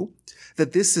argue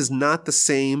that this is not the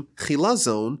same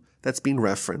chilazon that's being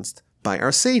referenced by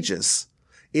our sages?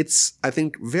 It's, I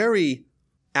think, very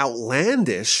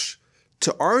outlandish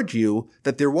to argue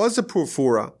that there was a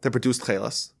purpura that produced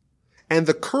Techeiles, and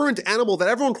the current animal that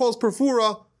everyone calls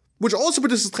purpura, which also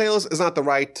produces Techeiles, is not the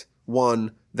right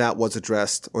one that was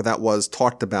addressed or that was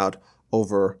talked about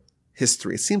over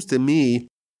history. It seems to me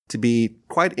to be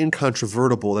quite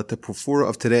incontrovertible that the purpura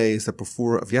of today is the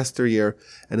purpura of yesteryear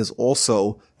and is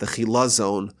also the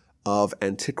chilazon of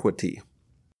antiquity.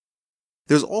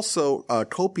 There's also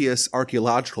copious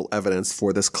archaeological evidence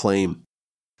for this claim.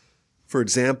 For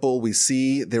example, we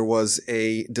see there was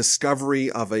a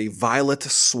discovery of a violet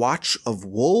swatch of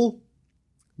wool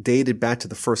dated back to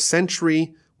the 1st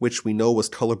century, which we know was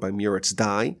colored by Murex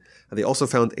dye. And they also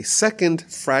found a second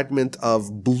fragment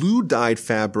of blue dyed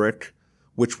fabric,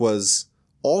 which was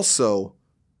also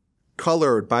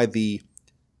colored by the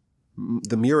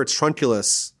Murex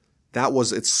trunculus. That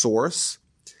was its source.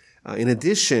 In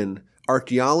addition,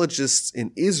 archaeologists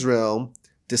in Israel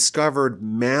discovered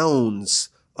mounds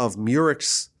of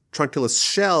Murex trunculus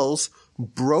shells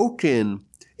broken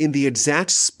in the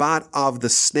exact spot of the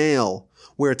snail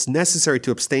where it's necessary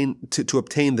to obtain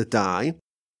the dye,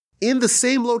 in the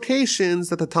same locations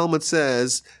that the Talmud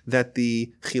says that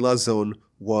the chilazon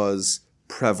was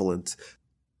prevalent.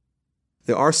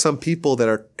 There are some people that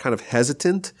are kind of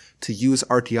hesitant to use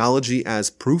archaeology as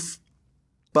proof,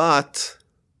 but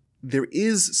there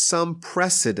is some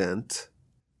precedent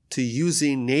to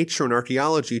using nature and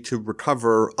archaeology to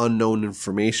recover unknown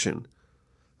information.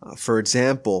 For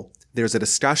example, there's a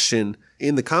discussion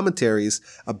in the commentaries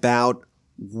about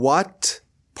what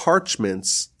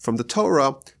parchments from the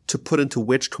Torah to put into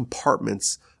which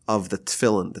compartments of the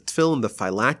tefillin. The tefillin, the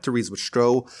phylacteries which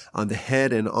go on the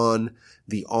head and on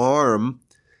the arm.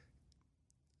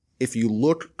 If you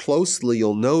look closely,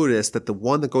 you'll notice that the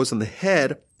one that goes on the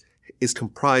head is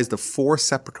comprised of 4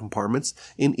 separate compartments.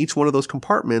 In each one of those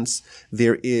compartments,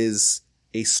 there is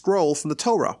a scroll from the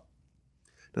Torah.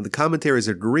 Now, the commentaries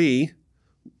agree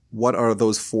what are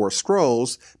those 4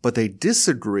 scrolls, but they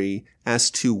disagree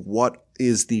as to what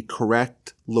is the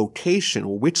correct location,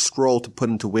 or which scroll to put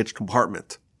into which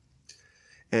compartment.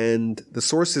 And the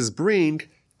sources bring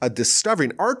a discovery,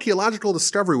 an archaeological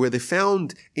discovery, where they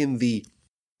found in the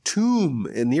tomb,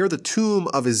 and near the tomb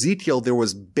of Ezekiel, there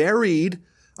was buried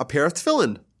a pair of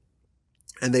tefillin.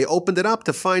 And they opened it up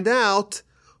to find out,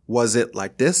 was it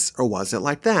like this or was it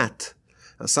like that?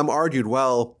 Now, some argued,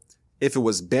 well, if it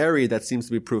was buried, that seems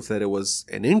to be proof that it was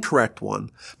an incorrect one.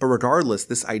 But regardless,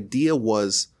 this idea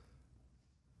was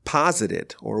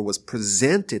posited or was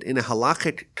presented in a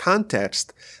halakhic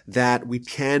context that we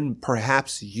can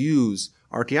perhaps use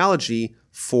archaeology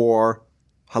for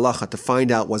halacha to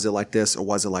find out, was it like this or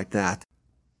was it like that?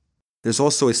 There's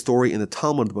also a story in the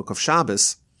Talmud, the book of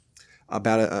Shabbos,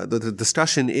 about the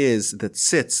discussion is that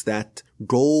tzitz, that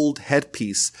gold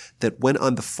headpiece that went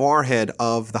on the forehead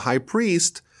of the high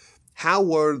priest, how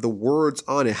were the words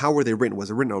on it? How were they written? Was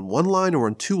it written on 1 line or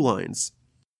on 2 lines?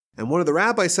 And one of the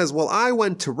rabbis says, well, I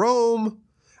went to Rome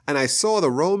and I saw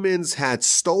the Romans had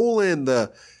stolen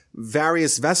the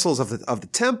various vessels of the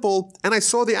temple, and I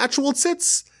saw the actual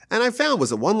tzitz, and I found,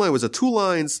 was it 1 line, was it 2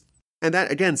 lines? And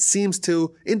that, again, seems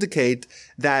to indicate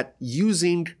that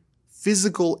using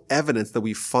physical evidence that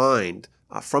we find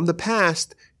from the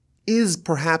past is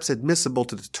perhaps admissible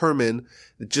to determine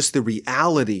just the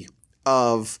reality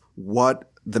of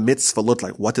what the mitzvah looked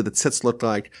like. What did the tzitz look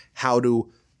like? How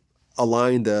to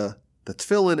align the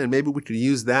tefillin? And maybe we could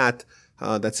use that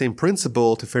same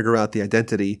principle to figure out the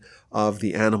identity of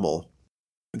the animal.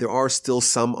 There are still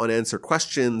some unanswered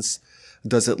questions.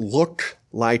 Does it look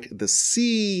like the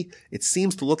sea? It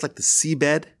seems to look like the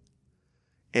seabed.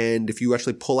 And if you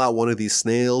actually pull out one of these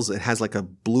snails, it has like a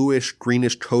bluish,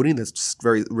 greenish coating that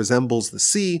very resembles the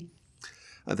sea.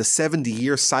 The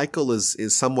 70-year cycle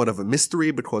is somewhat of a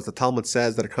mystery because the Talmud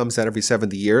says that it comes out every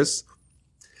 70 years.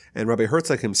 And Rabbi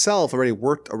Herzog himself already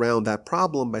worked around that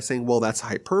problem by saying, well, that's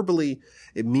hyperbole.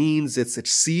 It means it's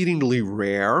exceedingly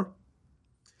rare.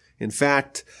 In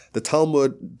fact, the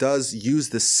Talmud does use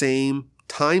the same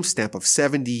timestamp of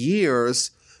 70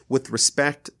 years with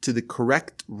respect to the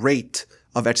correct rate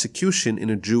of execution in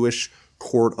a Jewish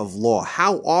court of law.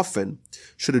 How often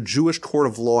should a Jewish court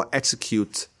of law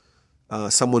execute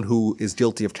someone who is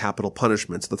guilty of capital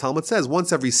punishment? So the Talmud says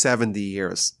once every 70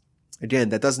 years. Again,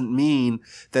 that doesn't mean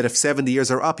that if 70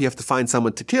 years are up, you have to find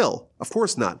someone to kill. Of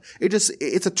course not.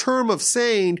 It's a term of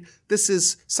saying this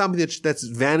is something that's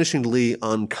vanishingly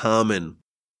uncommon.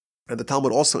 And the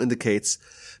Talmud also indicates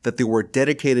that there were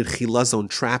dedicated chilazon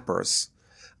trappers.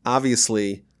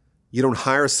 Obviously, you don't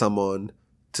hire someone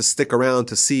to stick around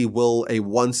to see will a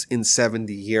once in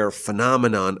 70 year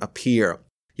phenomenon appear.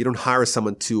 You don't hire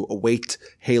someone to await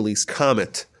Halley's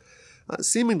Comet.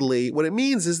 Seemingly, what it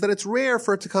means is that it's rare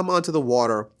for it to come onto the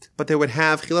water, but they would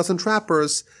have chilazon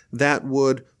trappers that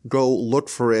would go look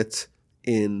for it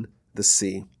in the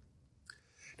sea.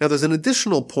 Now, there's an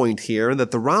additional point here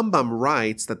that the Rambam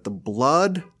writes that the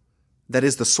blood that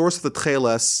is the source of the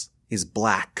Techeiles is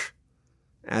black.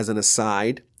 As an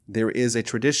aside, there is a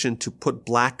tradition to put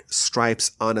black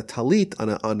stripes on a talit, on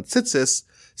a tzitzis.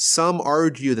 Some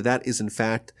argue that that is in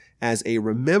fact as a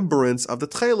remembrance of the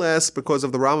Techeiles because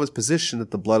of the Rambam's position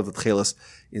that the blood of the Techeiles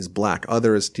is black.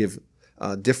 Others give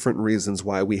different reasons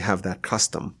why we have that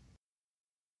custom.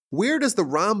 Where does the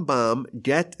Rambam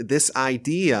get this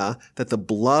idea that the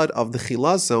blood of the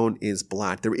chilazon is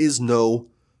black? There is no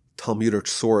Talmudic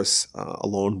source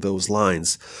along those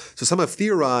lines. So some have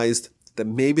theorized that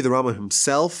maybe the Rambam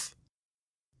himself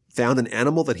found an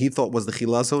animal that he thought was the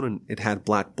chilazon and it had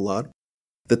black blood.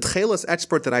 The Techeiles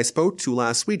expert that I spoke to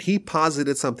last week, he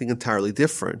posited something entirely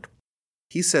different.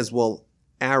 He says, well,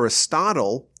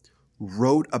 Aristotle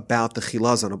wrote about the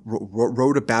chilazon,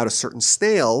 wrote about a certain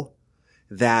snail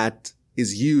that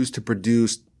is used to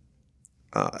produce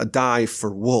a dye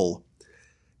for wool.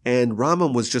 And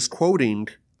Rambam was just quoting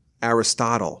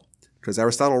Aristotle, because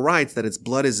Aristotle writes that its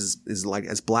blood is like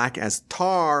as black as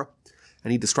tar,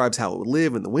 and he describes how it would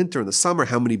live in the winter and the summer.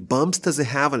 How many bumps does it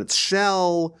have on its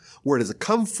shell? Where does it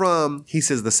come from? He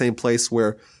says the same place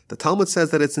where the Talmud says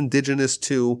that it's indigenous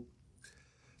to.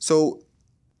 So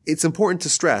it's important to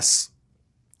stress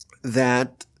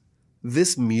that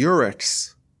this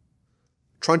murex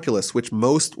trunculus, which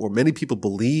most or many people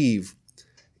believe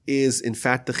is in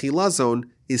fact the chilazon,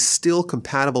 is still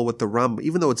compatible with the Rambam,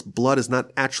 even though its blood is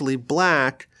not actually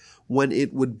black. When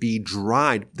it would be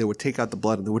dried, they would take out the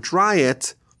blood and they would dry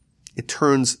it. It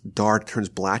turns dark, turns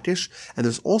blackish. And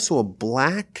there's also a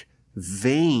black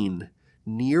vein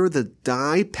near the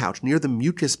dye pouch, near the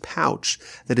mucus pouch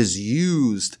that is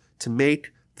used to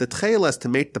make the Techeiles, to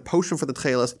make the potion for the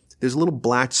Techeiles. There's little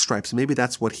black stripes. Maybe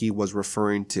that's what he was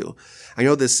referring to. I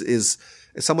know this is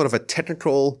somewhat of a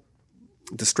technical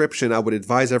description. I would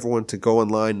advise everyone to go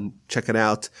online and check it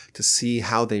out to see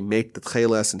how they make the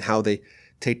Techeiles and how they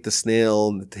take the snail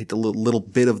and take a little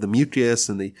bit of the mucus,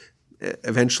 and they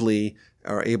eventually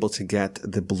are able to get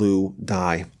the blue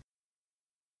dye.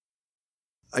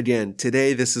 Again,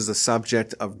 today this is a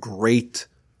subject of great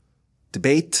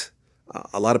debate.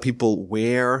 A lot of people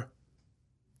wear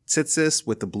tzitzis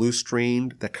with the blue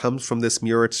string that comes from this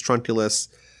murex trunculus.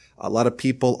 A lot of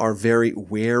people are very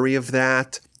wary of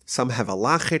that. Some have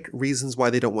halachic reasons why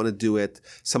they don't want to do it.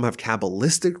 Some have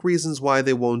Kabbalistic reasons why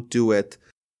they won't do it.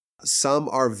 Some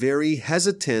are very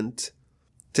hesitant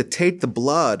to take the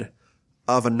blood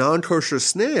of a non-kosher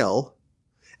snail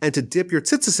and to dip your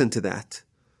tzitzis into that.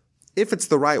 If it's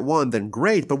the right one, then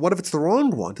great, but what if it's the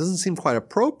wrong one? It doesn't seem quite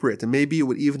appropriate, and maybe it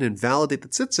would even invalidate the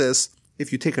tzitzis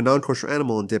if you take a non-kosher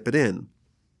animal and dip it in.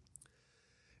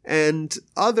 And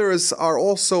others are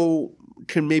also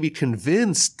maybe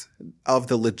convinced of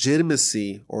the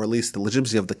legitimacy, or at least the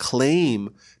legitimacy of the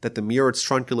claim that the murex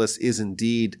trunculus is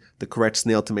indeed the correct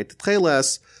snail to make the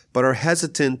Techeiles, but are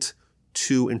hesitant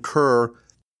to incur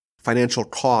financial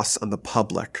costs on the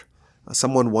public.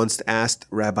 Someone once asked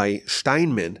Rabbi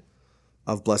Steinman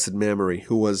of blessed memory,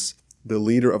 who was the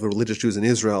leader of the religious Jews in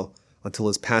Israel until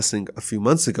his passing a few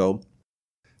months ago.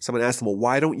 Someone asked him, well,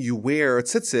 why don't you wear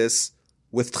tzitzis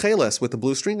with Techeiles, with the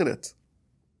blue string in it?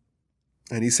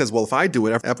 And he says, well, if I do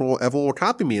it, everyone will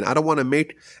copy me. And I don't want to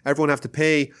make everyone have to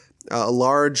pay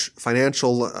large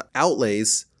financial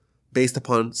outlays based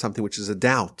upon something which is a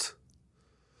doubt.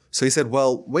 So he said,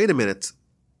 well, wait a minute.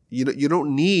 You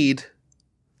don't need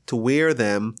to wear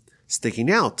them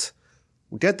sticking out.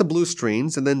 Get the blue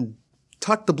strings and then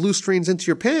tuck the blue strings into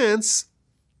your pants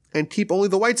and keep only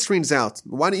the white strings out.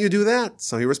 Why don't you do that?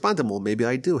 So he responded, well, maybe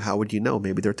I do. How would you know?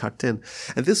 Maybe they're tucked in.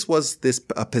 And this was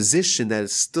a position that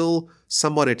is still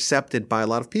somewhat accepted by a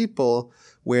lot of people,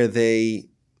 where they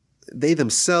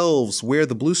themselves wear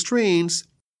the blue strings,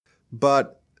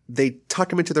 but they tuck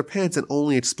them into their pants and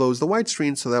only expose the white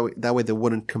streams so that way they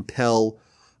wouldn't compel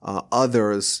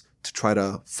others to try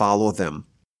to follow them.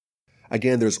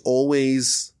 Again, there's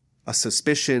always a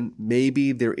suspicion.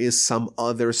 Maybe there is some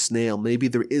other snail. Maybe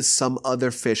there is some other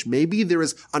fish. Maybe there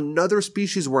is another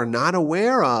species we're not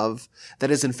aware of that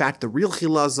is in fact the real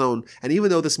chilazon. And even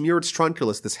though this mirrored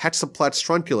strunculus, this hexaplet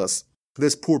strunculus,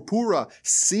 this purpura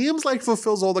seems like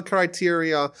fulfills all the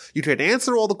criteria, you could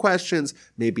answer all the questions.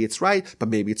 Maybe it's right, but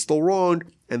maybe it's still wrong.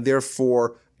 And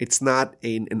therefore, it's not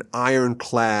an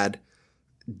ironclad,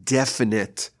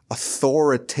 definite,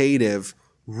 authoritative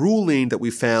ruling that we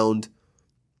found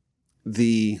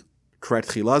the correct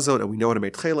chilazon, and we know how to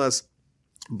make Techeiles,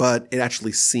 but it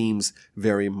actually seems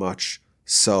very much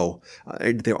so.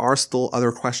 There are still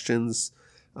other questions.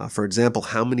 For example,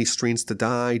 how many streams to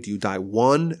dye? Do you dye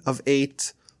 1 of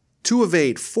 8, 2 of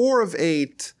 8, 4 of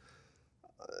 8?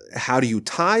 How do you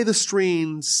tie the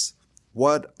streams?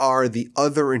 What are the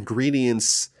other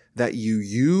ingredients that you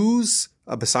use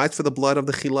besides for the blood of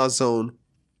the chilazon?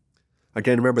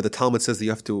 Again, remember the Talmud says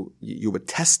that you would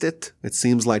test it. It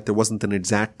seems like there wasn't an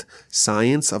exact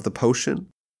science of the potion.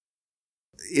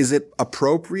 Is it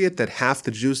appropriate that half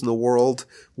the Jews in the world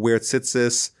wear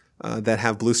tzitzis that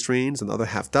have blue streams and the other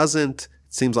half doesn't?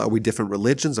 It seems like we different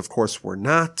religions. Of course, we're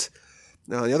not.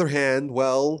 Now, on the other hand,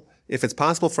 well, if it's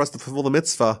possible for us to fulfill the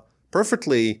mitzvah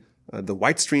perfectly, the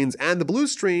white streams and the blue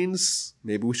streams,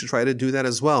 maybe we should try to do that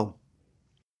as well.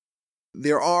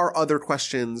 There are other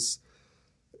questions.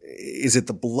 Is it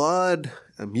the blood?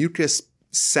 A mucus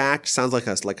sac sounds like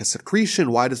a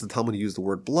secretion. Why does the Talmud use the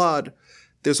word blood?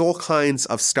 There's all kinds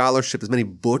of scholarship. There's many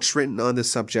books written on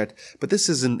this subject, but this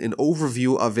is an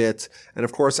overview of it. And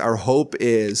of course, our hope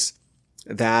is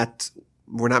that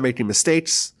we're not making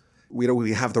mistakes.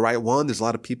 We have the right one. There's a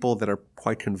lot of people that are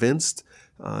quite convinced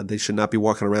they should not be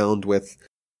walking around with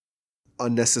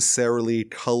unnecessarily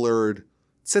colored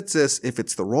tzitzis. If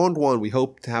it's the wrong one, we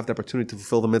hope to have the opportunity to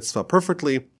fulfill the mitzvah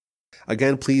perfectly.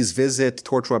 Again, please visit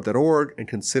torchweb.org and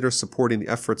consider supporting the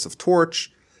efforts of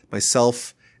Torch.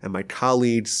 Myself and my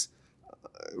colleagues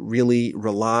really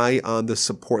rely on the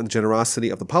support and generosity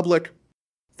of the public.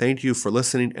 Thank you for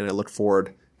listening, and I look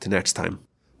forward to next time.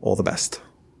 All the best.